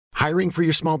Hiring for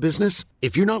your small business?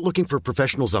 If you're not looking for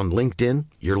professionals on LinkedIn,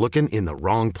 you're looking in the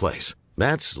wrong place.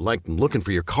 That's like looking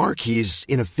for your car keys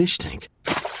in a fish tank.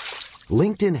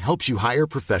 LinkedIn helps you hire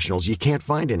professionals you can't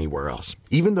find anywhere else,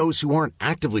 even those who aren't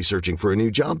actively searching for a new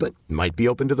job but might be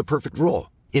open to the perfect role.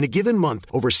 In a given month,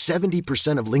 over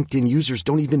 70% of LinkedIn users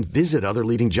don't even visit other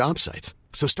leading job sites.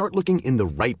 So start looking in the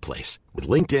right place. With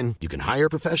LinkedIn, you can hire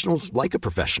professionals like a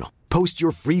professional. Post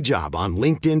your free job on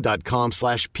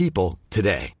linkedin.com/people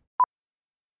today.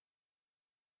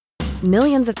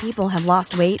 Millions of people have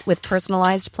lost weight with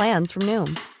personalized plans from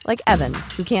Noom. Like Evan,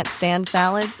 who can't stand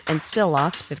salads and still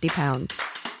lost 50 pounds.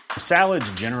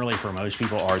 Salads generally for most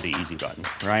people are the easy button,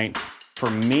 right? For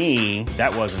me,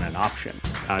 that wasn't an option.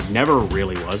 I never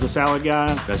really was a salad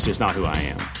guy. That's just not who I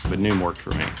am. But Noom worked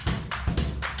for me.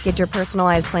 Get your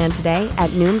personalized plan today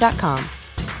at Noom.com.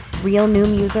 Real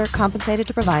Noom user compensated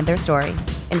to provide their story.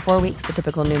 In 4 weeks, the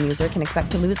typical Noom user can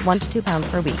expect to lose 1 to 2 pounds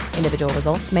per week. Individual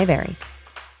results may vary.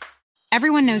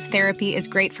 Everyone knows therapy is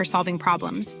great for solving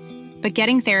problems. But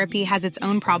getting therapy has its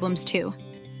own problems too.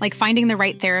 Like finding the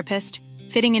right therapist,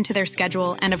 fitting into their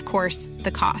schedule, and of course,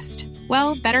 the cost.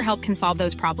 Well, BetterHelp can solve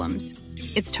those problems.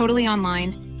 It's totally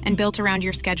online and built around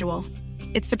your schedule.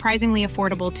 It's surprisingly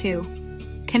affordable too.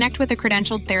 Connect with a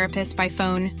credentialed therapist by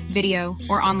phone, video,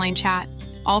 or online chat,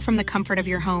 all from the comfort of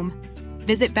your home.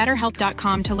 Visit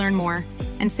BetterHelp.com to learn more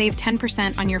and save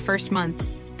 10% on your first month.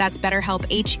 That's BetterHelp,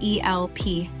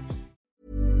 H-E-L-P.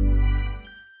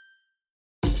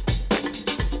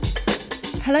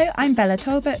 Hello, I'm Bella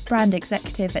Talbot, Brand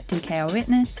Executive at DKI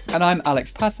Witness. And I'm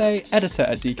Alex Pathé, Editor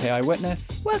at DKI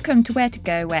Witness. Welcome to Where to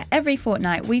Go, where every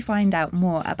fortnight we find out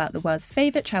more about the world's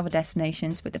favourite travel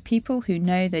destinations with the people who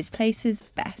know those places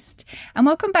best. And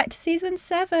welcome back to Season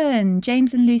 7.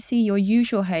 James and Lucy, your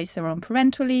usual hosts, are on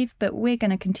parental leave, but we're going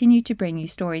to continue to bring you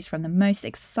stories from the most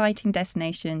exciting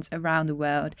destinations around the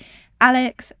world.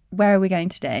 Alex, where are we going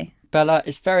today? Bella,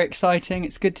 it's very exciting.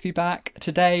 It's good to be back.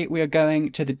 Today we are going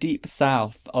to the deep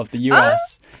south of the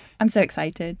US. I'm so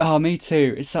excited. Oh, me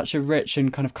too. It's such a rich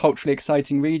and kind of culturally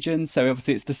exciting region. So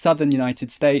obviously it's the southern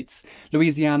United States,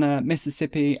 Louisiana,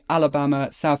 Mississippi, Alabama,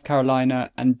 South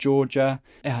Carolina and Georgia.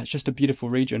 Yeah, it's just a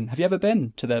beautiful region. Have you ever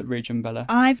been to the region, Bella?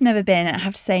 I've never been. I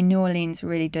have to say New Orleans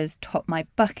really does top my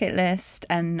bucket list.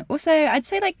 And also I'd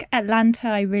say like Atlanta,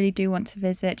 I really do want to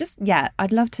visit. Just, yeah,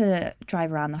 I'd love to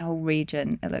drive around the whole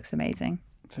region. It looks amazing.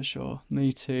 For sure.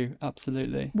 Me too.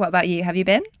 Absolutely. What about you? Have you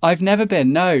been? I've never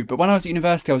been, no. But when I was at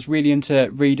university, I was really into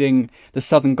reading the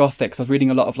Southern Gothics. I was reading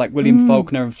a lot of like William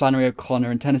Faulkner and Flannery O'Connor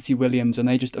and Tennessee Williams, and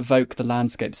they just evoke the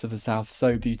landscapes of the South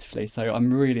so beautifully. So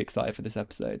I'm really excited for this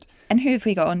episode. And who have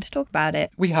we got on to talk about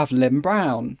it? We have Lynn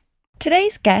Brown.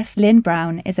 Today's guest, Lynn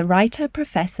Brown, is a writer,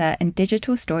 professor and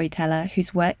digital storyteller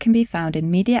whose work can be found in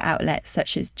media outlets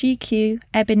such as GQ,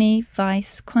 Ebony,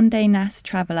 Vice, Condé Nast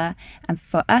Traveller, and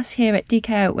for us here at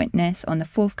DKI Witness on the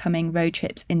forthcoming road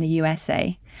trips in the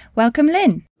USA. Welcome,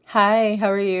 Lynn. Hi, how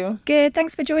are you? Good,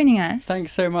 thanks for joining us.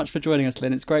 Thanks so much for joining us,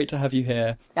 Lynn. It's great to have you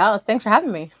here. Oh, thanks for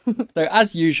having me. So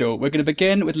as usual, we're going to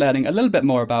begin with learning a little bit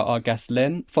more about our guest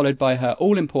Lynn, followed by her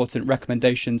all-important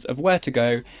recommendations of where to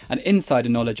go and insider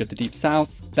knowledge of the Deep South.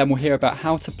 Then we'll hear about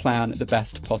how to plan the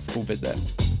best possible visit.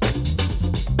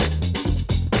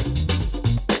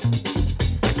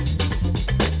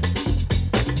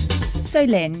 So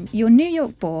Lynn, you're New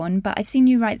York born, but I've seen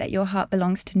you write that your heart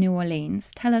belongs to New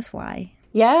Orleans. Tell us why.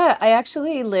 Yeah, I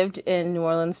actually lived in New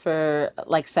Orleans for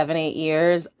like 7-8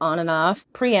 years on and off,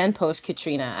 pre and post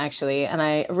Katrina, actually. And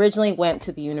I originally went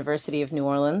to the University of New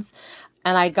Orleans.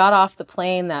 And I got off the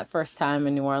plane that first time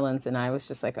in New Orleans and I was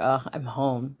just like, oh, I'm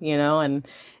home, you know, and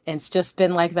it's just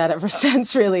been like that ever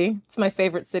since, really. It's my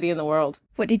favorite city in the world.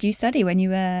 What did you study when you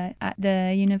were at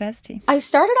the university? I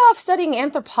started off studying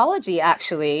anthropology,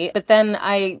 actually, but then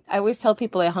I always tell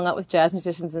people I hung out with jazz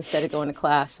musicians instead of going to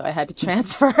class, so I had to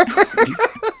transfer.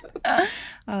 Oh,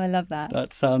 I love that.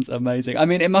 That sounds amazing. I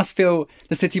mean, the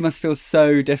city must feel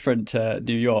so different to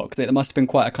New York. It must have been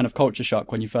quite a kind of culture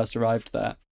shock when you first arrived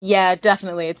there. Yeah,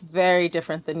 definitely. It's very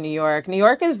different than New York. New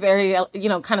York is very,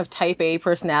 kind of type A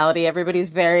personality. Everybody's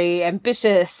very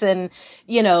ambitious and,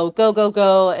 go, go,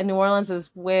 go. And New Orleans is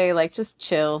way like just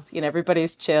chill.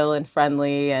 Everybody's chill and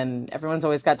friendly and everyone's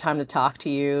always got time to talk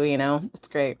to you, It's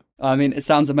great. I mean, it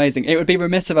sounds amazing. It would be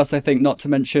remiss of us, I think, not to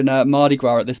mention Mardi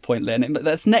Gras at this point, Lynn. But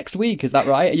that's next week, is that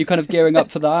right? Are you kind of gearing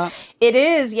up for that? It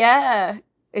is, yeah.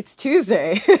 It's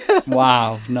Tuesday.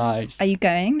 Wow, nice. Are you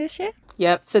going this year?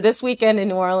 Yep. So this weekend in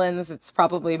New Orleans, it's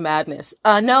probably madness.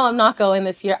 No, I'm not going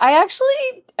this year.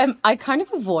 I kind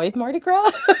of avoid Mardi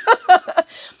Gras.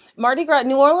 Mardi Gras,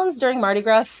 New Orleans during Mardi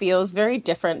Gras feels very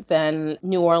different than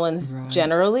New Orleans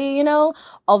generally, you know?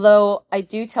 Although I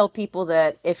do tell people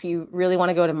that if you really want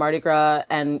to go to Mardi Gras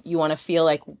and you want to feel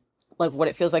like what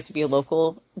it feels like to be a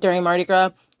local during Mardi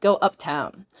Gras, go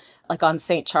uptown, like on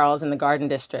St. Charles in the Garden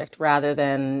District, rather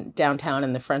than downtown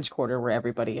in the French Quarter where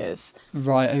everybody is.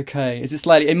 Right, okay. Is it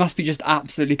slightly, it must be just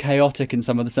absolutely chaotic in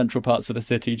some of the central parts of the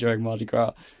city during Mardi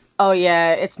Gras. Oh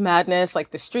yeah, it's madness.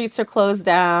 Like the streets are closed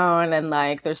down and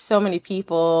like there's so many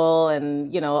people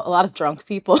and, you know, a lot of drunk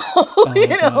people, you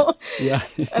know? Yeah.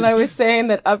 And I was saying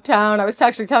that uptown, I was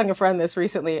actually telling a friend this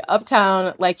recently,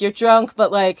 uptown, like you're drunk,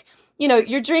 but like, you know,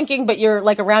 you're drinking, but you're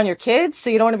like around your kids, so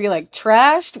you don't want to be like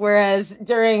trashed. Whereas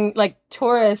during like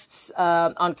tourists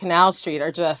on Canal Street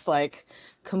are just like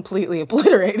completely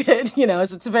obliterated, you know,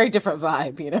 so it's a very different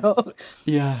vibe, you know?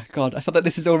 Yeah, God, I feel like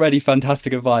this is already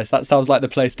fantastic advice. That sounds like the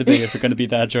place to be if you're going to be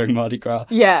there during Mardi Gras.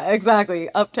 Yeah, exactly.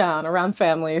 Uptown, around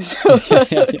families.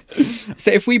 Yeah. So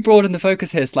if we broaden the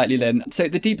focus here slightly, Lynn, so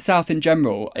the Deep South in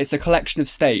general, it's a collection of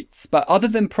states, but other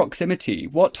than proximity,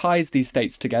 what ties these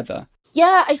states together?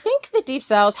 Yeah, I think the Deep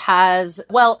South has,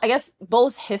 well, I guess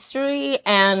both history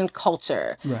and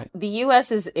culture. Right. The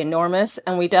U.S. is enormous,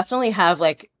 and we definitely have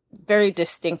like very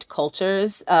distinct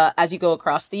cultures as you go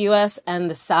across the U.S. And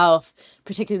the South,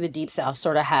 particularly the Deep South,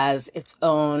 sort of has its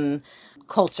own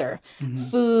culture. Mm-hmm.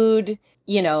 Food,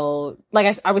 you know,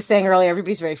 like I was saying earlier,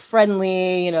 everybody's very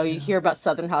friendly. You know, you hear about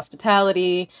Southern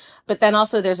hospitality, but then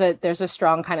also there's a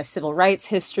strong kind of civil rights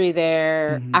history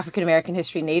there, African American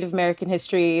history, Native American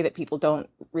history that people don't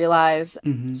realize.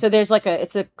 So there's like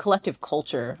it's a collective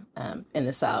culture in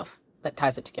the South that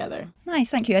ties it together. Nice,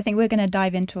 thank you. I think we're going to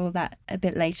dive into all that a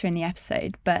bit later in the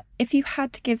episode. But if you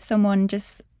had to give someone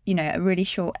just, you know, a really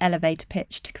short elevator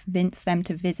pitch to convince them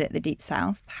to visit the Deep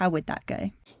South, how would that go?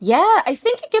 Yeah, I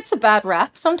think it gets a bad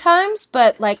rap sometimes,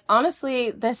 but like honestly,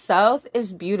 the South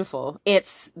is beautiful.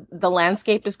 The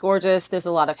landscape is gorgeous. There's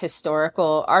a lot of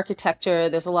historical architecture.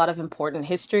 There's a lot of important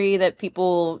history that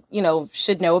people, you know,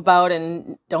 should know about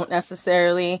and don't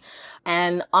necessarily.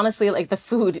 And honestly, like the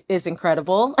food is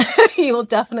incredible. You will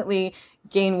definitely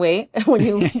gain weight when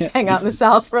you hang out in the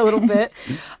South for a little bit.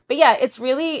 But yeah,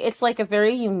 it's like a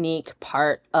very unique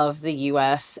part of the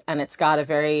US, and it's got a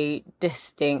very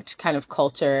distinct kind of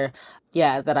culture.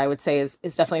 Yeah, that I would say is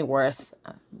definitely worth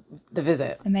the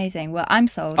visit. Amazing. Well, I'm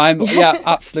sold. Yeah,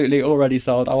 absolutely already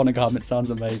sold. I want to come. It sounds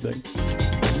amazing.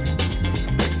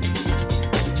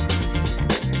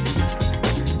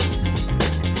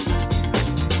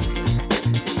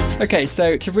 Okay,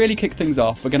 so to really kick things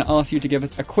off, we're going to ask you to give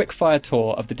us a quick fire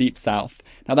tour of the Deep South.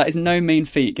 Now, that is no mean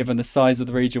feat given the size of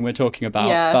the region we're talking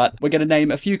about, but we're going to name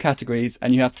a few categories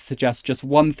and you have to suggest just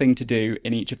one thing to do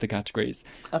in each of the categories.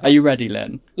 Okay. Are you ready,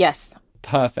 Lynn? Yes.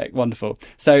 Perfect, wonderful.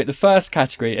 So the first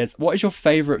category is, what is your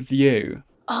favourite view?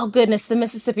 Oh, goodness, the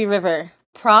Mississippi River.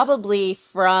 Probably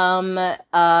from, a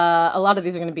lot of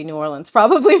these are going to be New Orleans.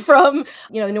 Probably from,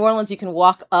 you know, New Orleans, you can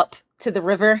walk up to the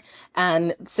river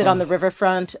and sit on the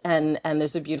riverfront, and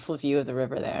there's a beautiful view of the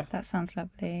river there. That sounds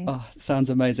lovely. Oh, it sounds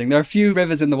amazing. There are a few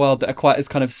rivers in the world that are quite as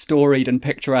kind of storied and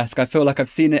picturesque. I feel like I've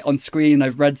seen it on screen,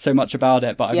 I've read so much about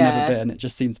it, but I've never been. It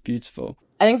just seems beautiful.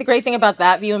 I think the great thing about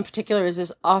that view in particular is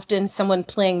there's often someone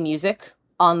playing music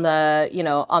on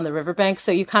the riverbank,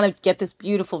 so you kind of get this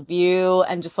beautiful view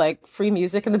and just like free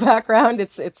music in the background.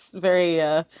 It's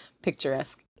very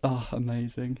picturesque. Oh,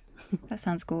 amazing. That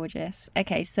sounds gorgeous.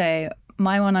 Okay, so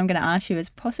my one I'm going to ask you is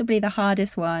possibly the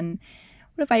hardest one.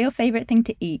 What about your favourite thing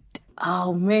to eat?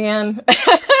 Oh, man.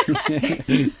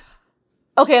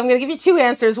 Okay, I'm going to give you two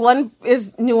answers. One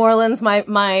is New Orleans.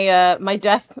 My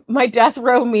death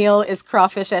row meal is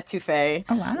crawfish etouffee.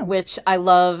 Oh, wow. Which I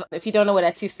love. If you don't know what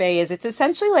etouffee is, it's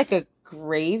essentially like a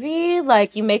gravy.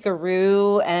 Like you make a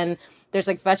roux and there's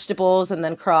like vegetables and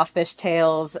then crawfish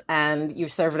tails and you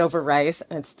serve it over rice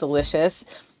and it's delicious.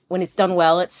 When it's done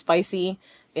well, it's spicy.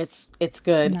 It's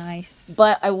good. Nice.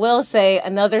 But I will say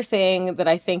another thing that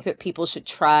I think that people should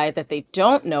try that they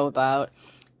don't know about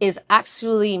is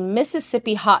actually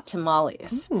Mississippi hot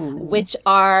tamales, which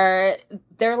they're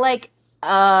like,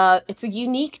 it's a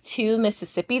unique to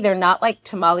Mississippi. They're not like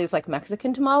tamales like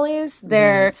Mexican tamales.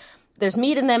 There's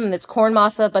meat in them and it's corn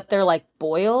masa, but they're like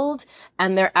boiled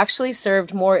and they're actually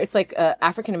served more. It's like a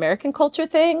African American culture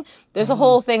thing. There's a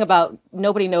whole thing about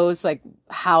nobody knows like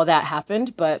how that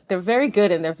happened, but they're very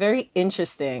good and they're very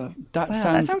interesting. That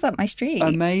That sounds up my street.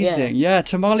 amazing. Yeah,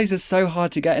 tamales are so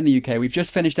hard to get in the UK. We've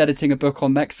just finished editing a book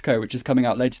on Mexico, which is coming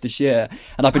out later this year.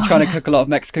 And I've been trying to cook a lot of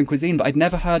Mexican cuisine, but I'd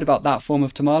never heard about that form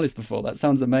of tamales before. That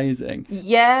sounds amazing.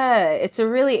 Yeah, it's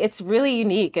really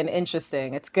unique and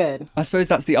interesting. It's good. I suppose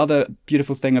that's the other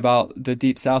beautiful thing about the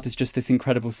Deep South is just this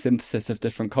incredible synthesis of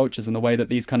different cultures and the way that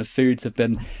these kind of foods have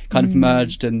been kind of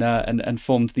merged and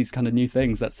formed these kind of new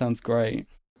things. That sounds great.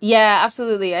 Yeah,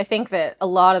 absolutely. I think that a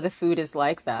lot of the food is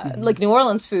like that. Like New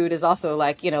Orleans food is also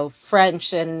like,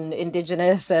 French and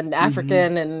indigenous and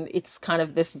African, and it's kind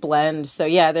of this blend. So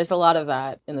yeah, there's a lot of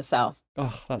that in the South.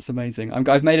 Oh, that's amazing.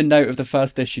 I've made a note of the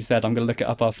first dish you said. I'm going to look it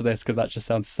up after this because that just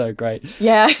sounds so great.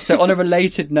 Yeah. So on a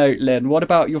related note, Lynn, what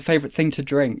about your favourite thing to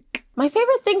drink? My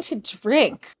favorite thing to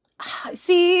drink.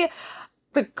 See,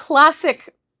 the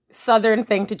classic Southern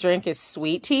thing to drink is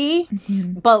sweet tea.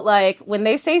 But like when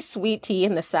they say sweet tea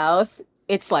in the South,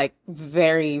 it's like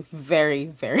very, very,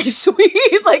 very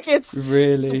sweet. Like it's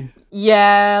Really?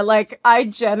 Yeah, like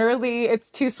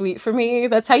it's too sweet for me.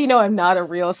 That's how you know I'm not a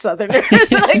real Southerner.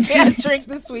 I can't drink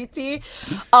the sweet tea.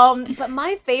 But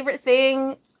my favorite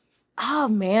thing, oh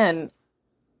man,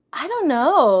 I don't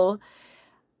know.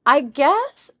 I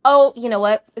guess, you know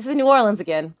what? This is New Orleans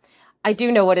again. I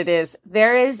do know what it is.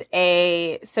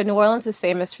 So New Orleans is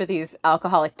famous for these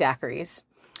alcoholic daiquiris.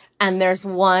 And there's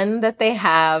one that they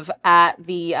have at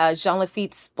the Jean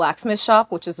Lafitte's blacksmith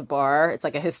shop, which is a bar. It's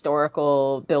like a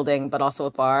historical building, but also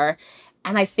a bar.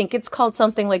 And I think it's called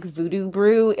something like Voodoo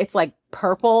Brew. It's like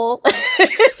purple.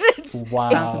 Wow.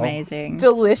 Sounds amazing.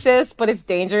 Delicious, but it's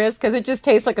dangerous because it just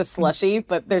tastes like a slushy,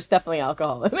 but there's definitely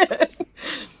alcohol in it.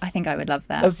 I think I would love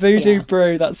that. A voodoo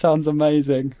brew, that sounds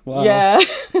amazing. Wow. Yeah.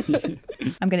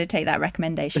 I'm going to take that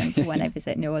recommendation for when I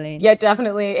visit New Orleans. Yeah,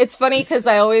 definitely. It's funny because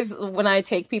when I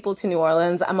take people to New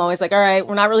Orleans, I'm always like, all right,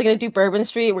 we're not really going to do Bourbon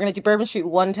Street. We're going to do Bourbon Street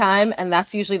one time. And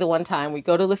that's usually the one time. We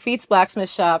go to Lafitte's blacksmith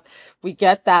shop, we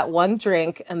get that one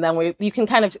drink, and then you can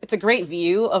kind of, it's a great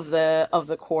view of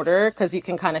the quarter because you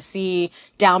can kind of see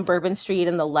down Bourbon Street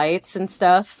and the lights and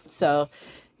stuff. So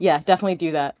yeah, definitely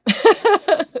do that.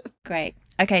 Great.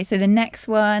 Okay, so the next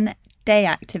one, day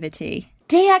activity.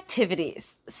 Day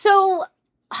activities. So,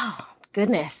 oh,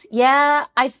 goodness. Yeah,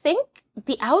 I think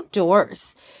the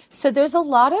outdoors. So there's a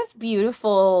lot of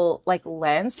beautiful, like,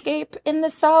 landscape in the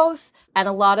South and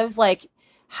a lot of, like,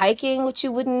 hiking, which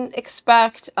you wouldn't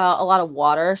expect. A lot of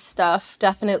water stuff,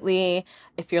 definitely,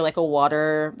 if you're, like, a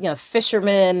water,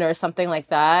 fisherman or something like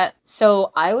that.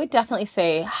 So I would definitely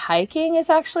say hiking is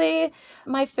actually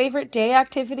my favorite day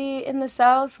activity in the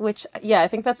South, which, yeah, I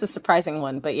think that's a surprising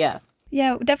one, but yeah.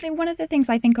 Yeah, definitely one of the things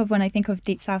I think of when I think of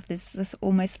Deep South is this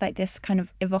almost like this kind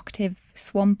of evocative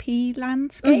swampy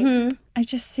landscape. It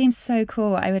just seems so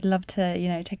cool. I would love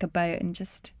to, take a boat and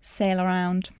just sail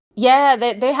around. Yeah,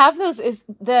 they have those.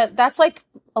 That's like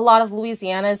a lot of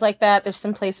Louisiana is like that. There's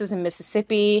some places in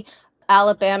Mississippi,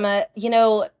 Alabama.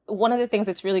 One of the things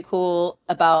that's really cool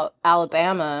about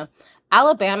Alabama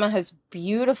has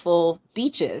beautiful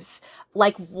beaches,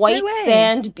 like white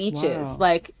sand beaches. Wow.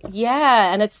 Like,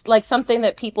 yeah. And it's like something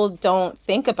that people don't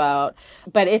think about,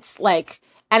 but it's like,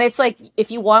 and it's like, if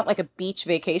you want like a beach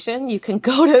vacation, you can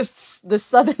go to the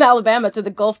southern Alabama to the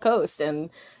Gulf Coast and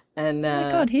oh my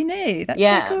God, who knew? That's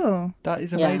yeah. so cool. That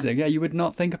is amazing. Yeah, you would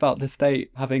not think about the state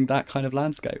having that kind of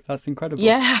landscape. That's incredible.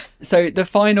 Yeah. So the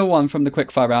final one from the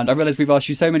quickfire round, I realise we've asked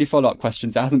you so many follow-up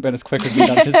questions. It hasn't been as quick as we'd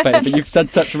anticipated, but you've said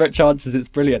such rich answers. It's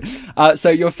brilliant. So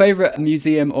your favourite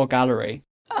museum or gallery?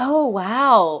 Oh,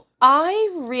 wow.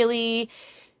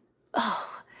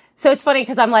 So it's funny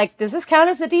because I'm like, does this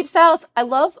count as the Deep South? I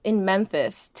love in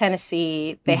Memphis,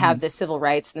 Tennessee, they have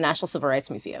the National Civil Rights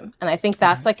Museum. And I think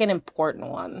that's like an important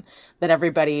one that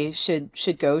everybody should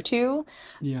go to.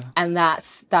 Yeah. And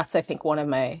that's I think one of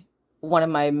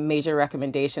my major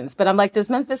recommendations. But I'm like, does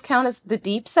Memphis count as the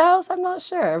Deep South? I'm not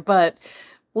sure, but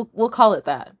we'll call it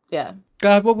that. Yeah.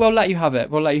 We'll let you have it.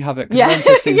 Yeah.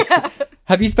 Memphis is... Yeah.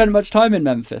 Have you spent much time in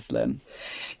Memphis, Lynn?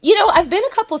 I've been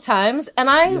a couple times and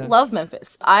I love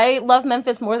Memphis. I love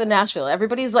Memphis more than Nashville.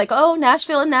 Everybody's like, oh,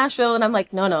 Nashville. And I'm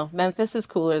like, no, Memphis is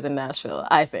cooler than Nashville,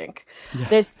 I think. Yeah.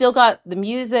 They've still got the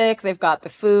music. They've got the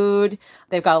food.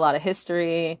 They've got a lot of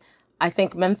history. I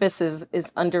think Memphis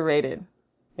is underrated,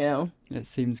 It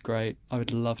seems great. I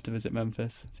would love to visit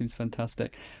Memphis. It seems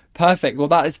fantastic. Perfect. Well,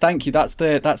 thank you. That's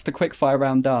the quick fire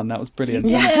round done. That was brilliant.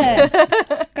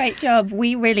 Yeah. Great job.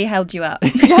 We really held you up.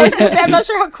 Yeah, I was gonna say, I'm not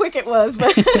sure how quick it was,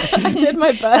 but I did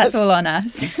my best. That's all on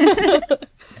us.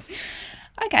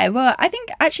 Okay, well, I think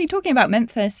actually talking about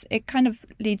Memphis, it kind of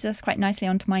leads us quite nicely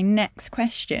onto my next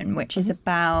question, which is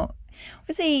about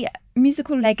Obviously,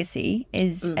 musical legacy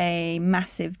is a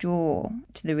massive draw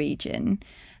to the region.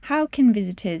 How can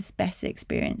visitors best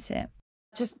experience it?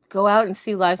 Just go out and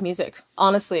see live music.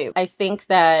 Honestly, I think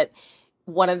that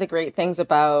one of the great things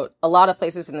about a lot of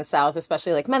places in the South,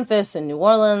 especially like Memphis and New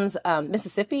Orleans,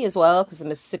 Mississippi as well, because the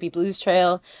Mississippi Blues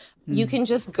Trail, you can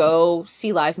just go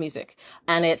see live music.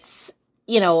 And it's,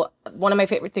 you know, one of my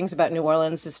favorite things about New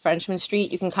Orleans is Frenchmen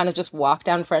Street. You can kind of just walk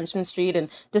down Frenchmen Street and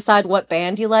decide what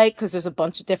band you like, because there's a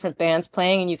bunch of different bands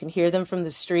playing and you can hear them from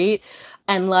the street.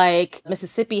 And like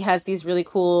Mississippi has these really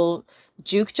cool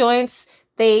juke joints.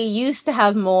 They used to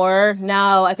have more.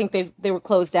 Now I think they were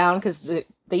closed down because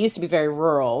they used to be very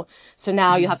rural. So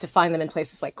now you have to find them in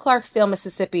places like Clarksdale,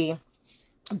 Mississippi.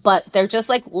 But they're just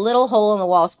like little hole in the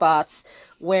wall spots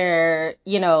where,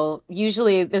 you know,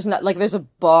 usually there's not like there's a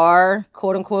bar,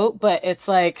 quote unquote, but it's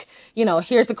like, you know,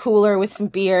 here's a cooler with some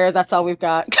beer. That's all we've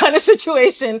got kind of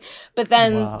situation. But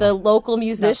then the local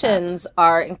musicians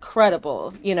are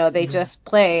incredible. You know, they just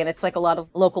play, and it's like a lot of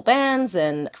local bands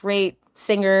and great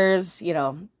singers, you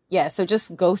know. Yeah, so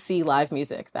just go see live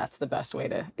music. That's the best way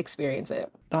to experience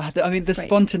it. I mean, the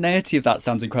spontaneity of that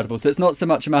sounds incredible. So it's not so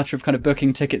much a matter of kind of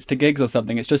booking tickets to gigs or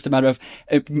something. It's just a matter of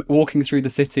walking through the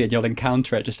city and you'll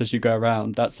encounter it just as you go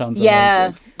around. That sounds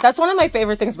amazing. That's one of my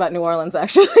favorite things about New Orleans,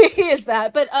 actually, is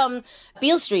that. But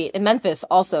Beale Street in Memphis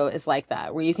also is like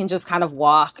that, where you can just kind of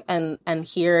walk and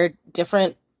hear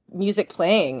different music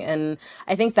playing. And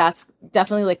I think that's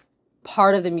definitely like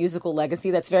part of the musical legacy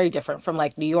that's very different from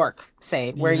like New York,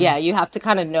 say, where you have to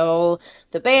kind of know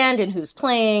the band and who's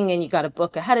playing, and you got to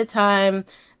book ahead of time.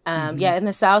 Yeah, in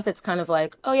the South, it's kind of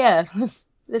like, oh yeah,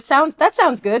 that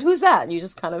sounds good. Who's that? And you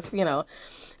just kind of, you know,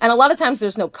 and a lot of times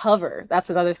there's no cover.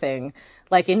 That's another thing.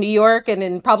 Like in New York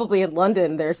and probably in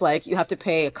London, there's like, you have to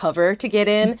pay a cover to get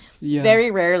in. Yeah.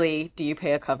 Very rarely do you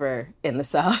pay a cover in the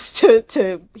South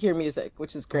to hear music,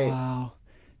 which is great. Wow.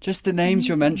 Just the names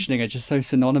you're mentioning are just so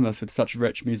synonymous with such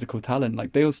rich musical talent.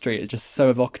 Like Beale Street is just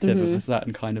so evocative of a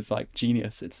certain kind of like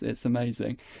genius. It's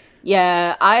amazing.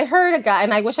 Yeah, I heard a guy,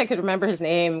 and I wish I could remember his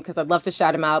name because I'd love to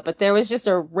shout him out, but there was just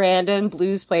a random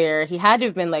blues player. He had to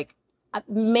have been like,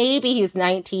 maybe he's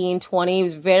 19, 20. He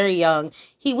was very young.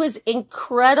 He was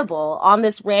incredible on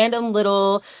this random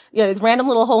little, this random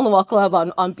little hole in the wall club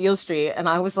on Beale Street. And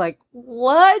I was like,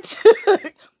 what?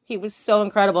 He was so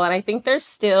incredible. And I think there's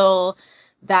still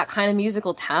that kind of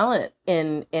musical talent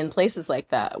in places like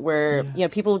that where,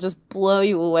 people just blow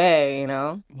you away,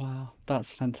 Wow,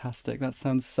 that's fantastic. That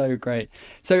sounds so great.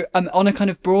 So on a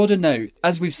kind of broader note,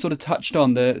 as we've sort of touched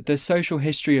on, the social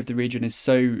history of the region is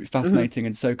so fascinating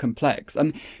and so complex.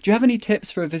 Do you have any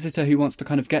tips for a visitor who wants to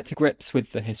kind of get to grips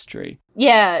with the history?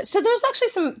 Yeah, so there's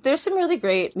actually some really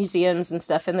great museums and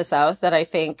stuff in the South that I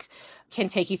think can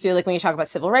take you through, like when you talk about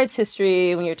civil rights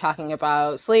history, when you're talking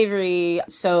about slavery.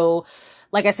 So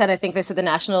like I said, I think the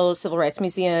National Civil Rights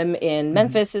Museum in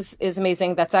Memphis is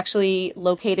amazing. That's actually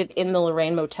located in the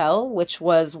Lorraine Motel, which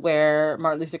was where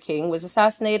Martin Luther King was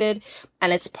assassinated.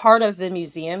 And it's part of the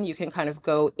museum. You can kind of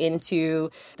go into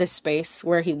the space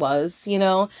where he was,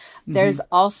 There's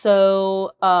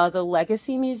also the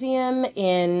Legacy Museum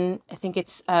in, I think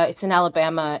it's in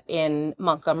Alabama, in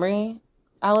Montgomery,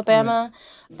 Alabama.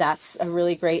 That's a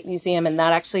really great museum. And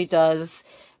that actually does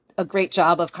a great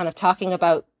job of kind of talking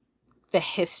about the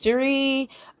history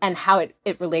and how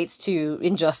it relates to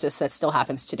injustice that still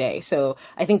happens today. So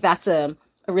I think that's a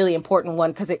really important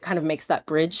one because it kind of makes that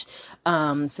bridge.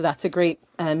 So that's a great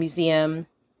museum.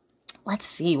 Let's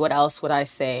see, what else would I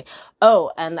say?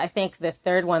 Oh, and I think the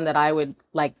third one that I would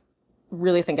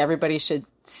really think everybody should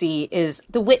see is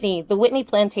the Whitney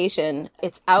Plantation.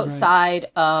 It's outside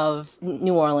of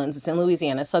New Orleans. It's in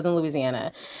Louisiana, southern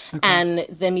Louisiana. Okay. And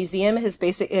the museum has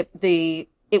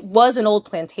it was an old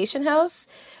plantation house,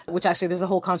 which actually there's a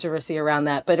whole controversy around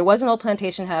that, but it was an old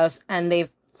plantation house, and they've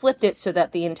flipped it so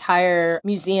that the entire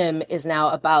museum is now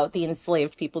about the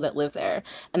enslaved people that live there.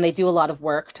 And they do a lot of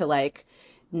work to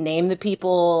name the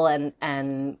people and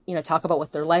talk about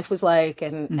what their life was like.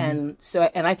 And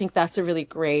I think that's a really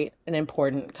great and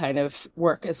important kind of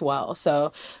work as well.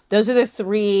 So those are the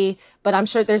three, but I'm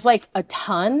sure there's a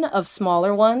ton of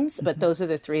smaller ones, but those are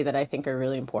the three that I think are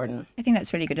really important. I think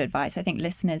that's really good advice. I think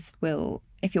listeners will,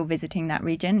 if you're visiting that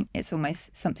region, it's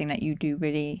almost something that you do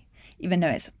really, even though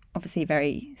it's obviously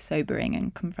very sobering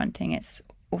and confronting, it's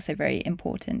also very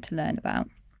important to learn about.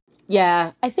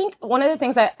 Yeah, I think one of the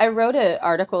things I wrote an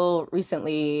article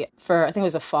recently for, I think it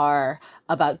was Afar,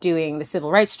 about doing the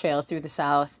Civil Rights Trail through the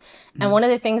South. And one of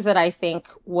the things that I think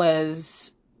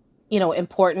was,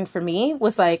 important for me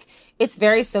was it's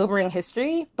very sobering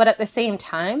history, but at the same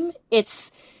time,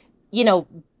 it's,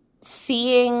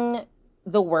 seeing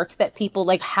the work that people,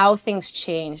 like how things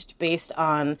changed based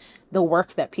on the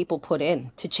work that people put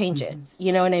in to change it.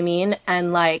 You know what I mean?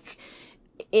 And like,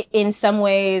 in some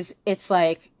ways, it's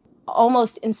like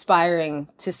almost inspiring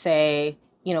to say,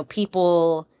 you know,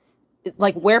 people,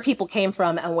 like where people came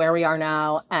from and where we are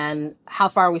now and how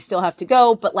far we still have to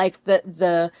go. But like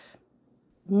the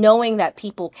knowing that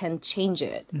people can change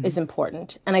it is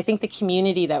important. And I think the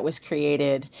community that was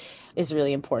created is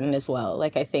really important as well.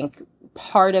 Like, I think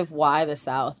part of why the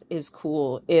South is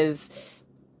cool is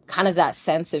kind of that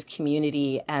sense of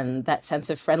community and that sense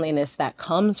of friendliness that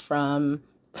comes from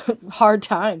hard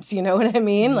times. You know what I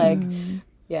mean? Like,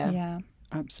 yeah.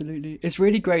 Absolutely. It's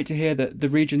really great to hear that the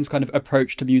region's kind of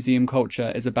approach to museum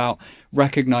culture is about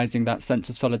recognizing that sense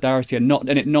of solidarity and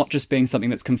it not just being something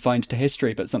that's confined to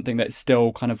history, but something that's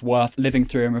still kind of worth living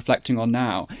through and reflecting on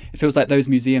now. It feels like those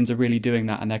museums are really doing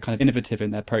that, and they're kind of innovative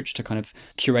in their approach to kind of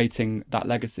curating that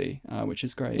legacy, which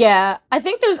is great. Yeah, I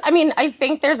think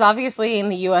there's obviously in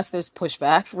the US there's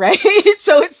pushback, right?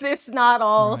 So it's not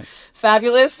all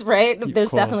fabulous, right?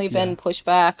 There's definitely been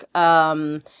pushback.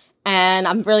 And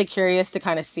I'm really curious to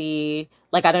kind of see,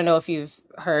 like, I don't know if you've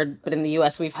heard, but in the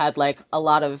US, we've had like a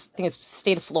lot of, I think it's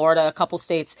state of Florida, a couple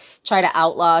states try to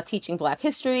outlaw teaching Black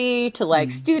history to like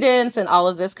students and all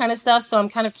of this kind of stuff. So I'm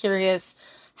kind of curious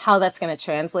how that's going to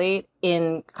translate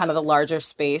in kind of the larger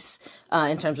space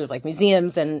in terms of like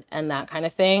museums and that kind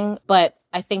of thing. But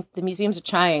I think the museums are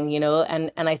trying, you know,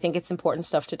 and I think it's important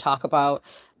stuff to talk about.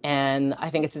 And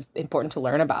I think it's important to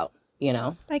learn about. You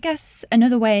know, I guess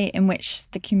another way in which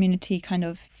the community kind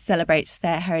of celebrates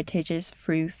their heritage is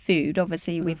through food.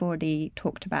 Obviously, we've already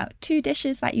talked about 2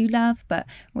 dishes that you love, but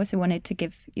I also wanted to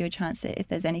give you a chance if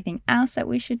there's anything else that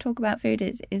we should talk about food.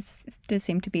 It does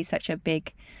seem to be such a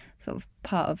big sort of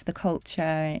part of the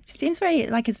culture. It seems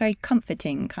it's very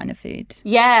comforting kind of food.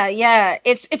 Yeah.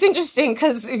 It's interesting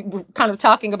because kind of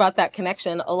talking about that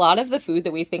connection, a lot of the food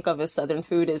that we think of as Southern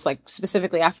food is like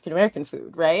specifically African-American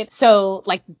food, right? So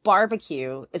like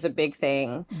barbecue is a big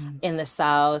thing in the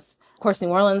South. Of course, New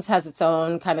Orleans has its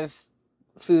own kind of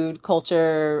food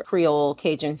culture, Creole,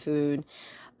 Cajun food.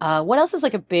 What else is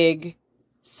like a big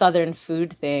Southern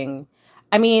food thing?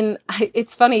 I mean,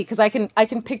 it's funny because I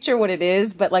can picture what it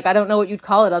is, but like I don't know what you'd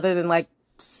call it other than like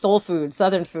soul food,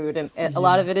 Southern food, and a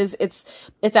lot of it is it's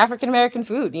African American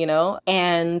food, you know,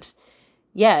 and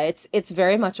yeah, it's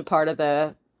very much a part of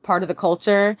the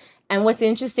culture. And what's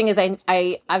interesting is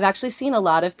I've actually seen a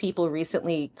lot of people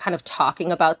recently kind of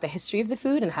talking about the history of the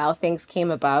food and how things came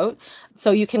about.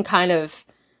 So you can kind of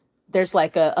there's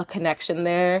like a connection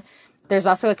there. There's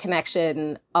also a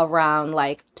connection around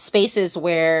like spaces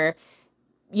where,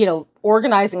 you know,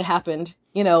 organizing happened,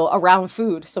 you know, around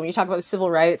food. So when you talk about the civil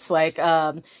rights, like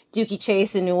Dooky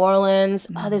Chase in New Orleans,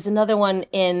 there's another one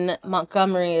in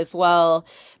Montgomery as well.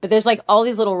 But there's like all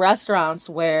these little restaurants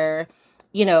where,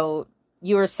 you know,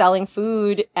 you were selling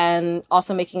food and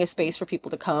also making a space for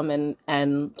people to come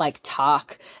and like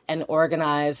talk and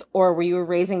organize, or where you were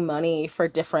raising money for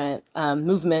different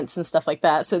movements and stuff like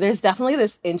that. So there's definitely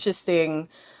this interesting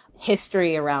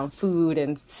history around food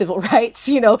and civil rights.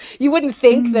 You know, you wouldn't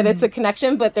think that it's a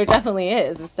connection, but there definitely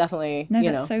is. It's definitely,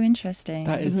 that's so interesting.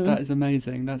 That is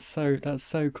amazing. That's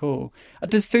so cool.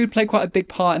 Does food play quite a big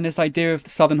part in this idea of the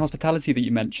Southern hospitality that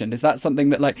you mentioned? Is that something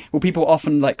that like, will people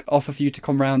often like offer for you to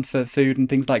come round for food and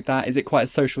things like that? Is it quite a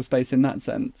social space in that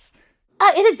sense?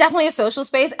 It is definitely a social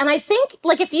space. And I think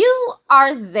like if you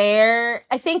are there,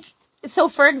 so,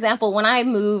 for example, when I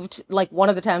moved, like one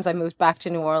of the times I moved back to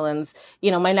New Orleans,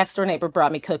 you know, my next door neighbor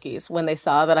brought me cookies when they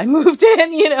saw that I moved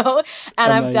in, you know,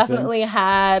 and Amazing. I've definitely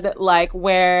had like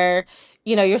where,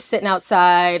 you know, you're sitting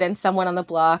outside and someone on the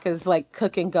block is like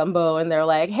cooking gumbo and they're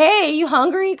like, hey, you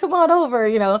hungry? Come on over,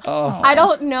 you know. Oh. I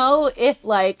don't know if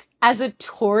like as a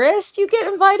tourist you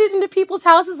get invited into people's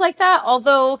houses like that,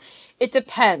 although it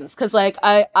depends. Because like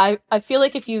I feel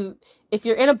like if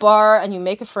you're in a bar and you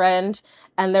make a friend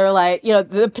and they're like, you know,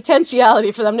 the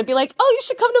potentiality for them to be like, oh, you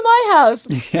should come to my house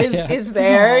is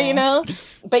there, you know?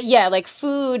 But yeah, like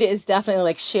food is definitely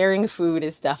like sharing food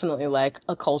is definitely like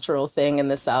a cultural thing in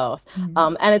the South.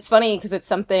 Mm-hmm. And it's funny because it's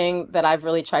something that I've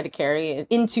really tried to carry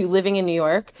into living in New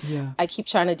York. Yeah. I keep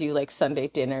trying to do like Sunday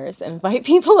dinners and invite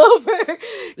people over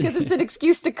because it's an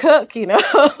excuse to cook, you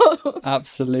know?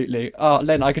 Absolutely. Oh,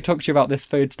 Lynn, I could talk to you about this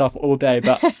food stuff all day,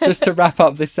 but just to wrap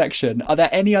up this section, are there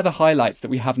any other highlights that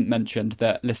we haven't mentioned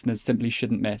that listeners simply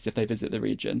shouldn't miss if they visit the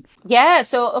region? Yeah.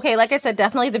 So, okay, like I said,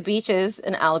 definitely the beaches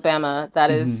in Alabama.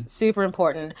 That is super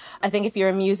important. I think if you're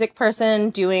a music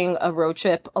person, doing a road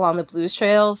trip along the Blues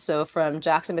Trail, so from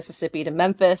Jackson, Mississippi to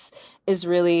Memphis, is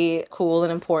really cool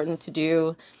and important to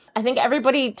do. I think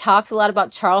everybody talks a lot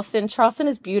about Charleston. Charleston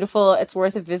is beautiful. It's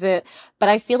worth a visit. But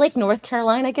I feel like North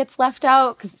Carolina gets left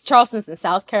out because Charleston's in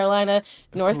South Carolina.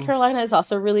 North Carolina is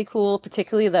also really cool,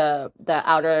 particularly the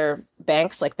outer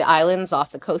banks, like the islands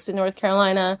off the coast of North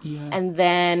Carolina. Yeah. And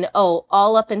then,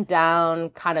 all up and down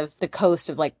kind of the coast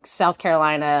of like South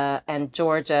Carolina and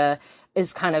Georgia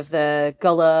is kind of the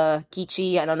Gullah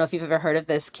Geechee. I don't know if you've ever heard of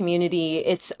this community.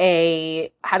 It's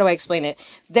how do I explain it?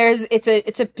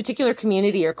 It's a particular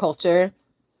community or culture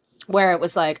where it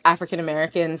was like African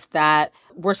Americans that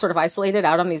were sort of isolated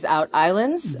out on these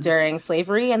islands during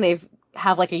slavery, and they've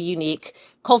have like a unique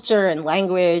culture and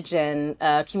language and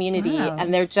community. Wow.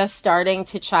 And they're just starting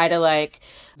to try to like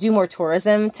do more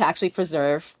tourism to actually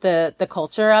preserve the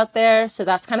culture out there. So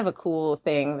that's kind of a cool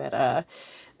thing that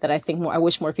I think I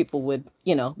wish more people would,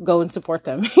 go and support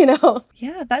them,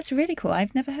 Yeah, that's really cool.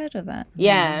 I've never heard of that.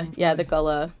 Yeah, the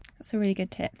Gullah. That's a really good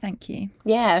tip. Thank you.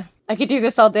 Yeah, I could do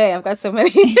this all day. I've got so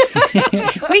many.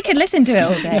 We could listen to it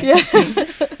all day.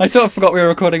 Yeah. I sort of forgot we were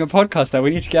recording a podcast there. We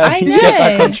need to get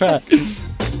back on track.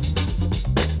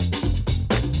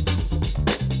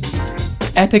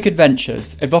 Epic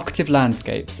adventures, evocative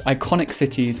landscapes, iconic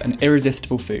cities, and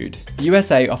irresistible food. The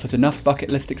USA offers enough bucket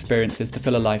list experiences to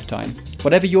fill a lifetime.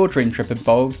 Whatever your dream trip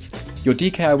involves, your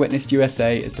DKI Witnessed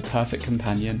USA is the perfect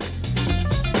companion.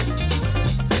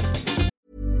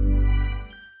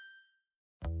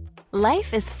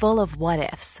 Life is full of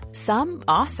what-ifs. Some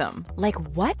awesome, like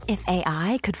what if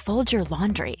AI could fold your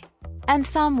laundry? And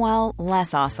some, well,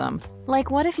 less awesome,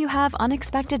 like what if you have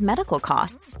unexpected medical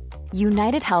costs?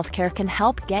 United Healthcare can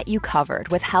help get you covered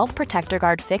with Health Protector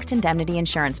Guard fixed indemnity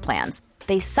insurance plans.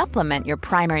 They supplement your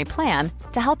primary plan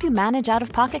to help you manage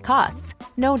out-of-pocket costs.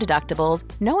 No deductibles,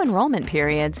 no enrollment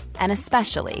periods, and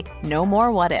especially no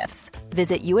more what-ifs.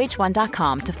 Visit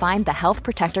uh1.com to find the Health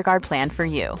Protector Guard plan for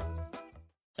you.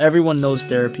 Everyone knows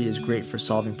therapy is great for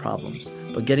solving problems,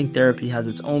 but getting therapy has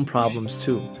its own problems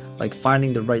too, like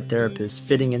finding the right therapist,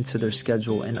 fitting into their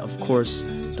schedule, and of course,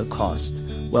 the cost.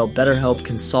 Well, BetterHelp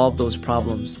can solve those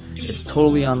problems. It's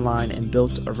totally online and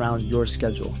built around your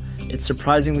schedule. It's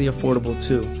surprisingly affordable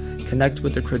too. Connect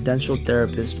with a credentialed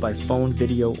therapist by phone,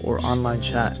 video, or online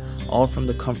chat, all from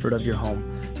the comfort of your home.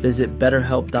 Visit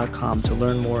BetterHelp.com to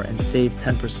learn more and save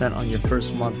 10% on your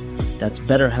first month. That's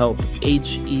BetterHelp,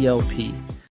 H-E-L-P.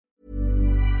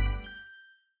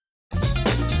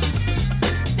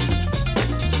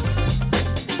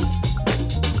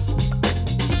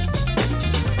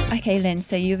 Okay, Lynn,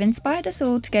 so you've inspired us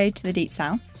all to go to the Deep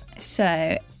South.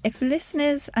 So if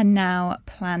listeners are now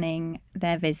planning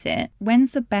their visit,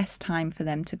 when's the best time for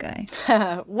them to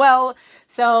go? Well,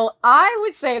 so I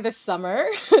would say the summer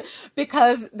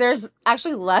because there's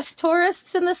actually less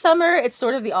tourists in the summer. It's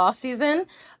sort of the off season,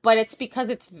 but it's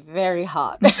because it's very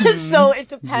hot. So it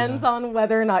depends on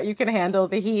whether or not you can handle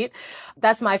the heat.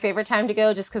 That's my favorite time to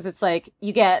go just because it's like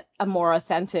you get a more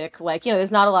authentic,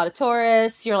 there's not a lot of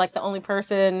tourists. You're like the only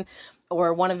person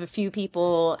or one of a few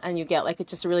people, and you get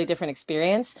just a really different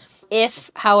experience. If,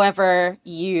 however,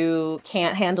 you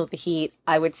can't handle the heat,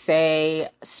 I would say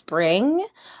spring,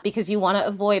 because you want to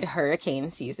avoid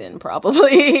hurricane season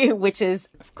probably, which is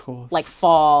of course like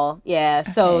fall. Yeah.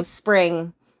 Okay. So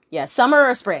spring. Yeah. Summer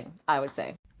or spring, I would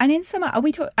say. And in summer,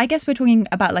 I guess we're talking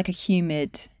about a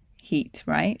humid heat,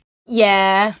 right?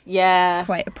 Yeah.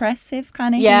 Quite oppressive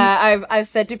kind of heat. Yeah, I've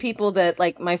said to people that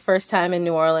my first time in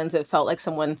New Orleans, it felt like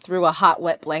someone threw a hot,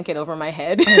 wet blanket over my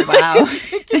head. Oh, wow.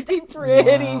 It can be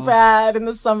pretty bad in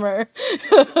the summer.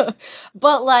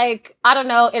 But I don't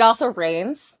know, it also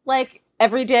rains.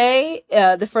 Every day,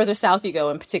 the further south you go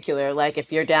in particular,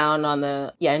 if you're down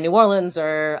on in New Orleans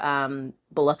or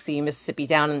Biloxi, Mississippi,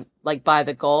 down by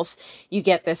the Gulf, you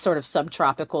get this sort of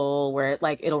subtropical where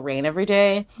it'll rain every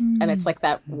day. And it's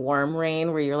that warm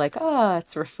rain where you're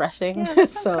it's refreshing. Yeah, that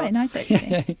sounds quite nice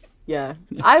actually. Yeah.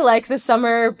 I like the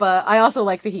summer, but I also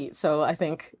like the heat. So I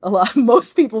think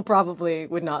most people probably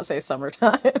would not say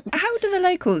summertime. How do the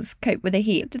locals cope with the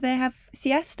heat? Do they have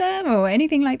siesta or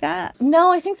anything like that?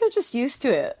 No, I think they're just used to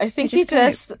it. I think you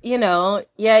just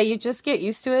get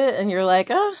used to it and you're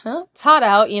it's hot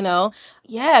out,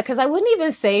 Yeah, because I wouldn't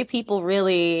even say people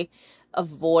really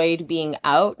avoid being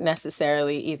out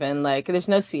necessarily even. There's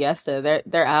no siesta.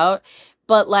 They're out.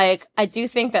 But I do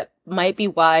think that might be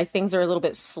why things are a little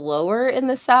bit slower in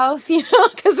the South,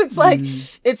 because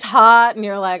it's it's hot and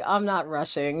you're I'm not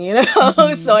rushing,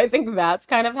 So I think that's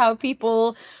kind of how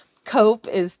people cope,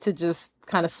 is to just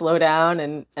kind of slow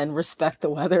down and respect the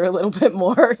weather a little bit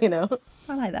more,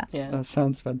 I like that. Yeah. That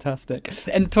sounds fantastic.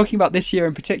 And talking about this year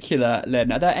in particular,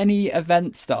 Lynn, are there any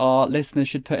events that our listeners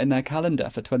should put in their calendar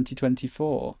for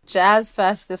 2024? Jazz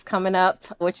Fest is coming up,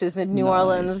 which is in New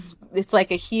Orleans. It's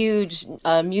like a huge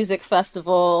music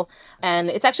festival, and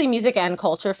it's actually music and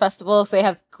culture festival. So they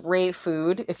have great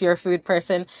food if you're a food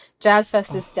person. Jazz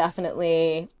Fest is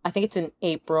definitely, I think it's in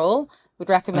April. Would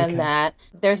recommend that.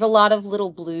 There's a lot of little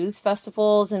blues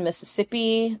festivals in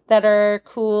Mississippi that are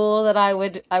cool that I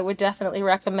would definitely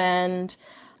recommend.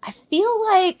 I feel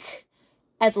like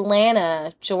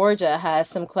Atlanta, Georgia has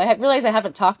some cool. I realize I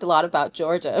haven't talked a lot about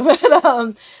Georgia,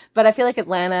 but I feel like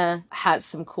Atlanta has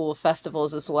some cool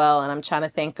festivals as well. And I'm trying to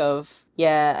think of,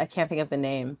 I can't think of the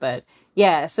name, but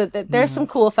yeah. So there's some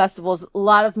cool festivals, a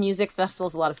lot of music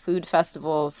festivals, a lot of food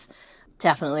festivals.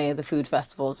 Definitely the food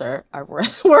festivals are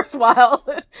worthwhile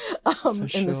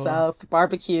in the South.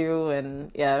 Barbecue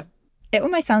and It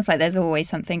almost sounds like there's always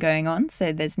something going on,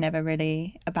 so there's never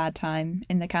really a bad time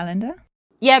in the calendar.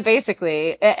 Yeah,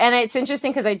 basically. And it's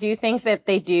interesting because I do think that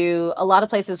a lot of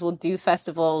places will do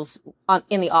festivals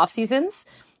in the off seasons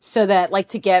so that like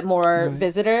to get more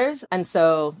visitors. And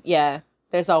so,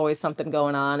 there's always something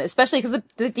going on, especially because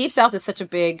the Deep South is such a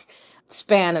big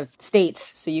span of states.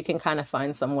 So you can kind of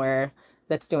find somewhere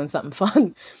that's doing something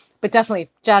fun. But definitely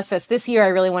Jazz Fest. This year, I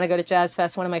really want to go to Jazz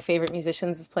Fest. One of my favorite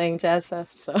musicians is playing Jazz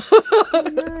Fest. So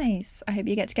nice. I hope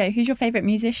you get to go. Who's your favorite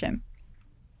musician?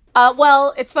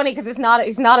 Well, it's funny because he's not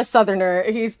a Southerner.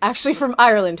 He's actually from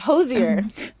Ireland. Hozier.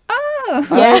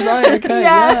 Right, okay,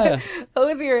 yeah.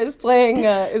 Hozier is playing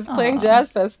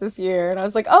Jazz Fest this year, and I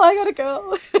was like, I gotta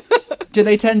go. Do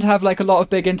they tend to have like a lot of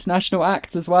big international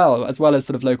acts as well as sort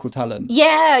of local talent?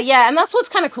 Yeah, and that's what's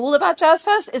kind of cool about Jazz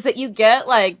Fest is that you get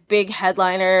like big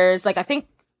headliners. Like I think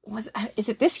is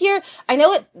it this year? I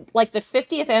know it like the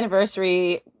 50th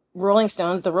anniversary. The Rolling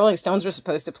Stones were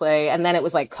supposed to play, and then it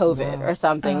was like COVID or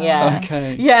something.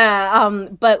 Okay.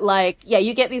 But like,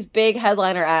 you get these big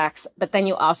headliner acts, but then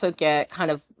you also get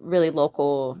kind of really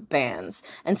local bands.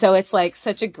 And so it's like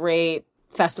such a great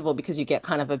festival because you get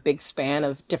kind of a big span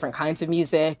of different kinds of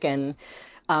music and,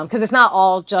 because it's not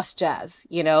all just jazz,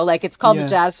 like it's called the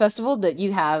Jazz Festival, but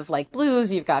you have like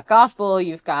blues, you've got gospel,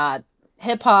 you've got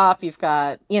hip hop, you've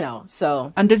got,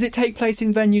 so. And does it take place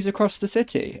in venues across the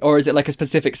city, or is it like a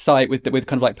specific site with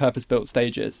kind of like purpose-built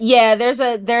stages? Yeah, there's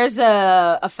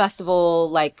a festival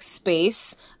like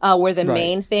space where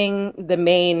the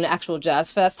main actual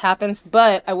Jazz Fest happens.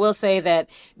 But I will say that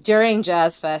during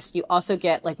Jazz Fest, you also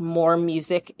get like more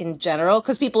music in general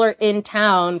because people are in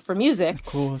town for music. Of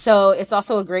course. So it's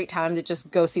also a great time to just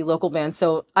go see local bands.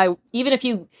 So even if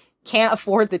you can't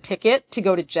afford the ticket to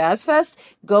go to Jazz Fest,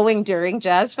 going during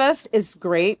Jazz Fest is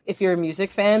great if you're a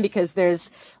music fan because there's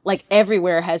like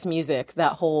everywhere has music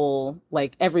that whole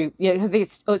like I think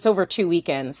it's over 2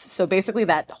 weekends. So basically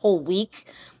that whole week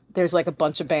there's like a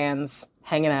bunch of bands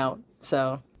hanging out.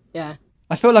 So yeah.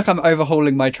 I feel like I'm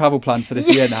overhauling my travel plans for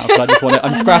this year now because I just want to.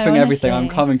 I'm scrapping everything. I'm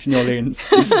coming to New Orleans.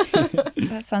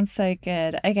 That sounds so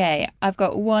good. Okay, I've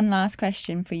got one last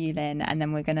question for you, Lynn, and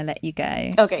then we're going to let you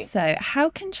go. Okay. So, how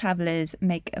can travellers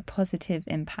make a positive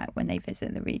impact when they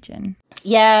visit the region?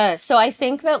 Yeah, so I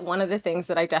think that one of the things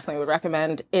that I definitely would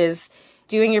recommend is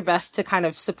doing your best to kind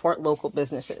of support local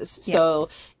businesses. Yeah. So,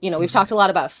 we've talked a lot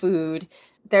about food.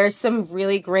 There's some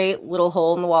really great little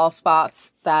hole-in-the-wall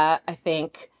spots that I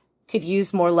think could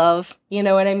use more love. You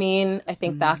know what I mean? I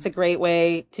think that's a great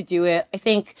way to do it. I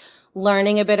think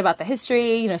learning a bit about the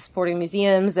history, supporting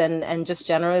museums and just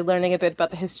generally learning a bit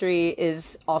about the history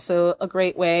is also a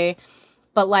great way.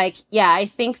 But I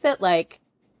think that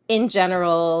in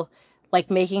general,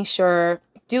 making sure,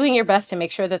 doing your best to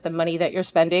make sure that the money that you're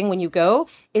spending when you go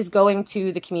is going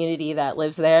to the community that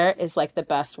lives there is the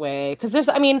best way. Because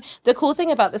the cool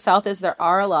thing about the South is there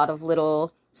are a lot of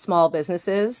little small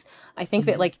businesses. I think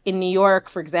that in New York,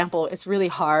 for example, it's really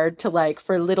hard to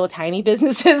for little tiny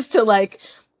businesses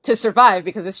to survive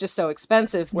because it's just so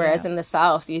expensive. Whereas in the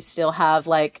South, you still have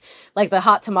like the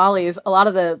hot tamales. A lot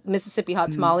of the Mississippi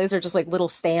hot tamales are just little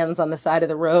stands on the side of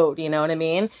the road. You know what I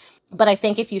mean? But I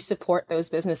think if you support those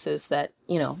businesses that,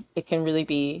 it can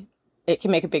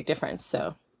make a big difference.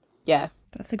 So, yeah.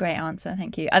 That's a great answer.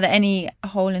 Thank you. Are there any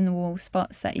hole-in-the-wall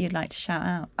spots that you'd like to shout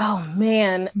out? Oh,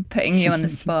 man. I'm putting you on the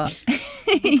spot.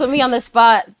 Put me on the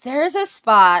spot. There's a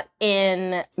spot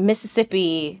in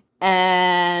Mississippi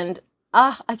and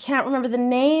I can't remember the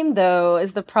name, though,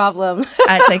 is the problem.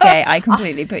 That's okay. I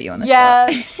completely put you on the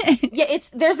spot. Yeah,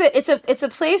 it's a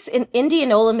place in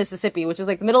Indianola, Mississippi, which is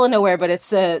the middle of nowhere, but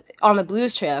it's on the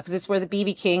Blues Trail because it's where the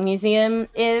B.B. King Museum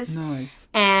is. Nice.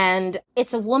 And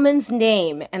it's a woman's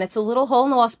name, and it's a little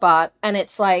hole-in-the-wall spot, and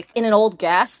it's in an old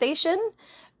gas station.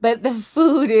 but the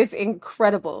food is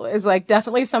incredible. It's like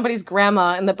definitely somebody's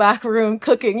grandma in the back room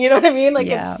cooking. You know what I mean? Like,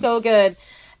 it's so good.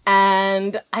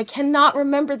 And I cannot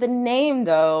remember the name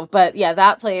though, but yeah,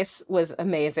 that place was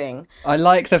amazing. I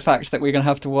like the fact that we're going to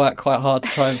have to work quite hard to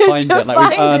try and find it.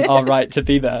 Like, we've earned our right to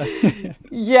be there.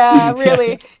 Yeah,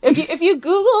 really. If you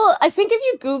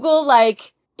Google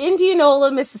like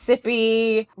Indianola,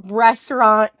 Mississippi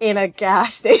restaurant in a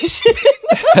gas station,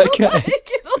 Okay. like,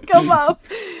 it'll come up.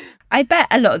 I bet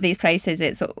a lot of these places,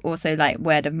 it's also like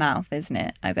word of mouth, isn't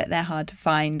it? I bet they're hard to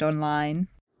find online.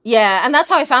 Yeah, and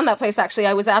that's how I found that place, actually.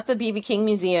 I was at the B.B. King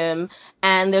Museum,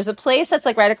 and there's a place that's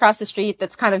like right across the street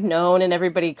that's kind of known and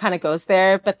everybody kind of goes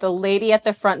there. But the lady at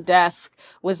the front desk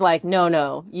was like,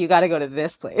 no, you got to go to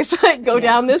this place. Like, go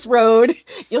down this road.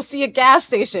 You'll see a gas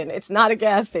station. It's not a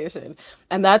gas station.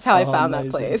 And that's how I found that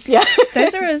place. Yeah.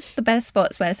 Those are always the best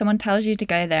spots where someone tells you to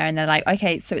go there and they're like,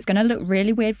 okay, so it's going to look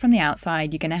really weird from the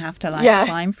outside. You're going to have to like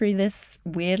climb through this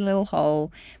weird little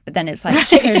hole. But then it's like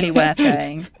totally worth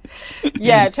going.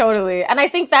 Yeah, totally. And I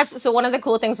think that's, so one of the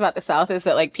cool things about the South is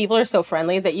that like people are so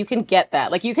friendly that you can get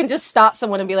that. Like, you can just stop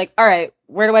someone and be like, all right,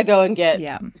 where do I go and get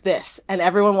this? And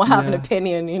everyone will have an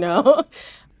opinion, you know?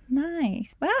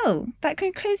 Nice. Well, that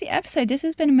concludes the episode. This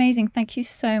has been amazing. Thank you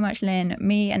so much, Lynn.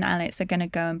 Me and Alex are going to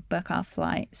go and book our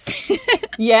flights.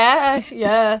 Yeah.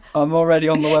 I'm already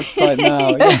on the website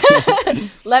now.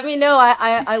 Let me know.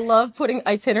 I love putting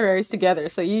itineraries together.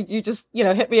 So you just,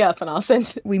 hit me up and I'll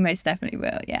send you. We most definitely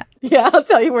will, yeah. Yeah, I'll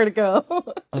tell you where to go.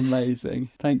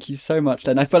 Amazing. Thank you so much,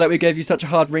 Lynn. I feel like we gave you such a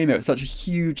hard remit with such a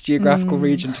huge geographical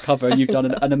region to cover. And you've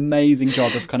done an amazing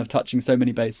job of kind of touching so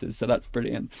many bases. So that's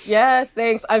brilliant. Yeah,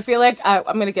 thanks. I feel like I'm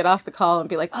going to get off the call and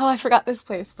be like, oh, I forgot this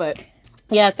place. But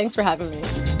yeah, thanks for having me.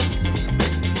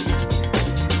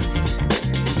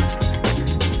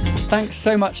 Thanks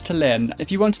so much to Lynn.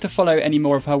 If you wanted to follow any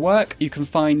more of her work, you can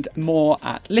find more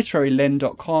at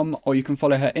literarylynn.com, or you can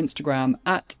follow her Instagram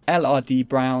at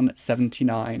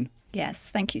LRDBrown79. Yes,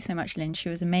 thank you so much, Lynn. She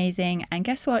was amazing. And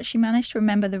guess what? She managed to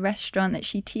remember the restaurant that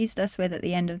she teased us with at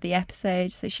the end of the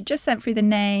episode. So she just sent through the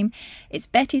name. It's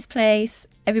Betty's Place.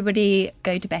 Everybody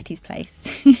go to Betty's Place.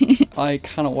 I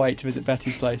cannot wait to visit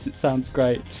Betty's Place. It sounds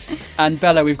great. And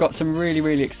Bella, we've got some really,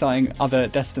 really exciting other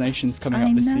destinations coming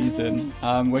up this season.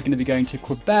 We're going to be going to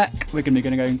Quebec. We're going to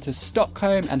be going to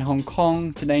Stockholm and Hong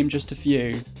Kong, to name just a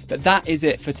few. But that is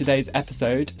it for today's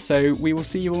episode. So we will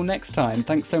see you all next time.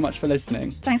 Thanks so much for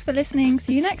listening. Thanks for listening.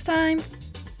 See you next time.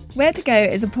 Where to Go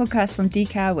is a podcast from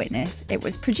DK Eyewitness. It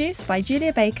was produced by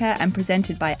Julia Baker and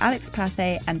presented by Alex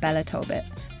Pathé and Bella Talbot.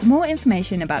 For more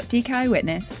information about DK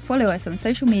Eyewitness, follow us on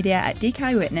social media at DK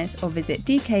Eyewitness or visit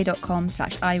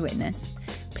dk.com/eyewitness.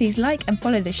 Please like and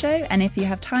follow the show, and if you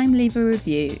have time, leave a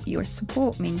review. Your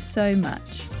support means so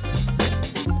much.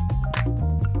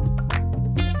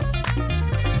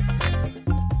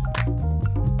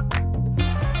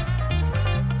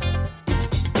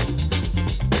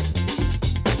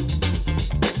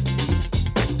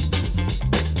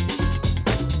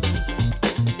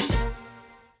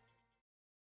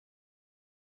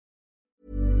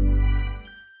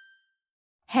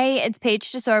 Hey, it's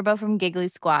Paige DeSorbo from Giggly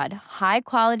Squad. High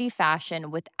quality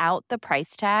fashion without the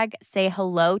price tag. Say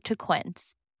hello to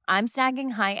Quince. I'm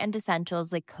snagging high-end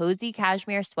essentials like cozy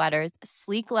cashmere sweaters,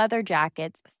 sleek leather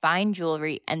jackets, fine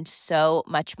jewelry, and so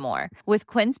much more. With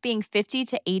Quince being 50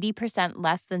 to 80%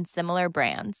 less than similar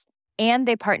brands. And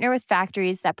they partner with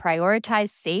factories that prioritize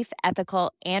safe,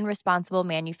 ethical, and responsible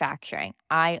manufacturing.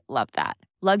 I love that.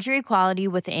 Luxury quality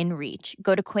within reach.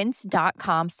 Go to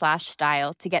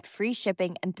quince.com/style to get free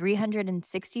shipping and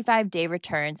 365-day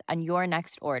returns on your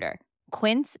next order.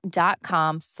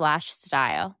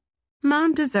 Quince.com/style.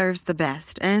 Mom deserves the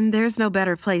best, and there's no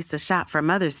better place to shop for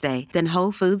Mother's Day than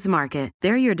Whole Foods Market.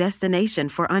 They're your destination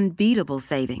for unbeatable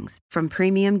savings, from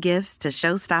premium gifts to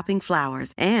show-stopping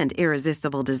flowers and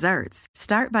irresistible desserts.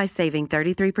 Start by saving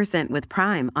 33% with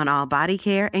Prime on all body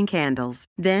care and candles.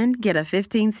 Then get a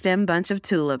 15-stem bunch of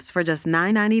tulips for just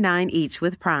 $9.99 each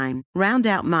with Prime. Round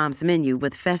out Mom's menu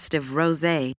with festive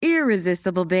rosé,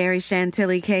 irresistible berry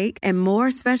chantilly cake, and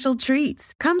more special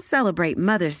treats. Come celebrate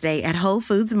Mother's Day at Whole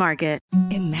Foods Market.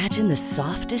 Imagine the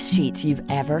softest sheets you've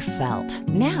ever felt.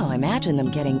 Now imagine them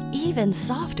getting even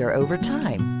softer over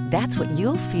time. That's what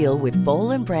you'll feel with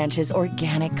Boll & Branch's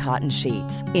organic cotton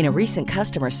sheets. In a recent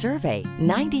customer survey,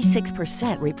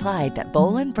 96% replied that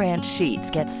Boll & Branch sheets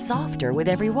get softer with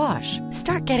every wash.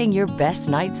 Start getting your best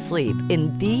night's sleep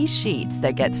in these sheets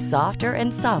that get softer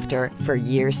and softer for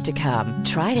years to come.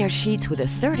 Try their sheets with a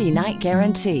 30-night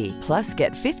guarantee. Plus,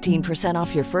 get 15%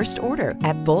 off your first order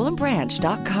at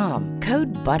bollandbranch.com.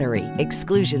 Code BUTTERY.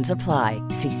 Exclusions apply.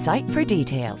 See site for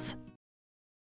details.